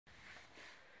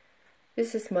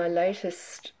This is my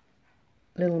latest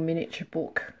little miniature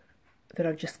book that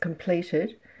I've just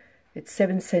completed. It's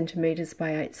 7 centimetres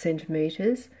by 8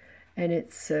 centimetres, and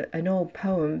it's an old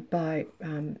poem by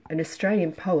an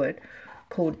Australian poet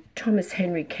called Thomas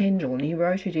Henry Kendall, and he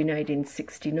wrote it in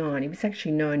 1869. He was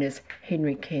actually known as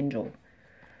Henry Kendall.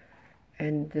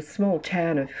 And the small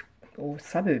town of, or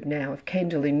suburb now, of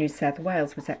Kendall in New South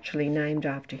Wales was actually named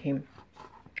after him.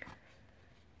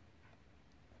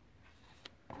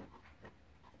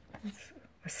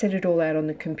 I set it all out on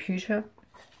the computer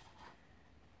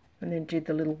and then did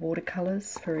the little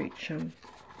watercolours for each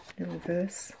little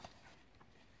verse.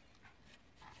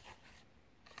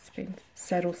 It's been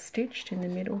saddle stitched in the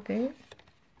middle there.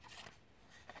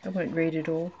 I won't read it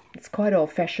all. It's quite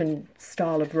old-fashioned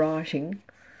style of writing,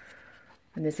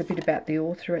 and there's a bit about the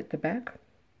author at the back.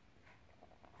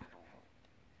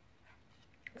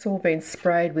 It's all been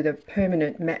sprayed with a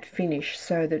permanent matte finish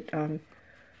so that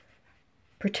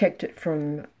protect it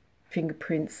from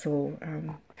fingerprints or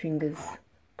fingers,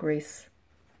 grease,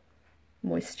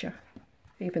 moisture.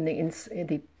 Even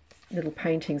the little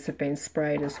paintings have been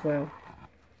sprayed as well.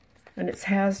 And it's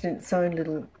housed in its own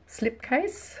little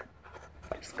slipcase.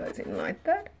 Just goes in like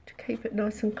that to keep it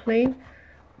nice and clean.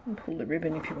 And pull the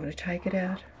ribbon if you want to take it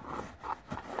out.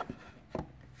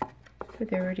 So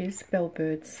there it is,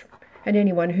 Bellbirds. And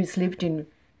anyone who's lived in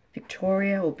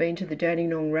Victoria or been to the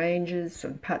Dandenong Ranges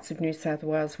and parts of New South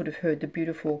Wales would have heard the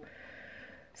beautiful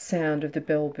sound of the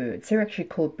bellbirds. They're actually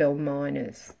called bell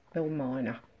miner,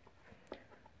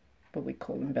 but we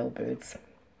call them bellbirds.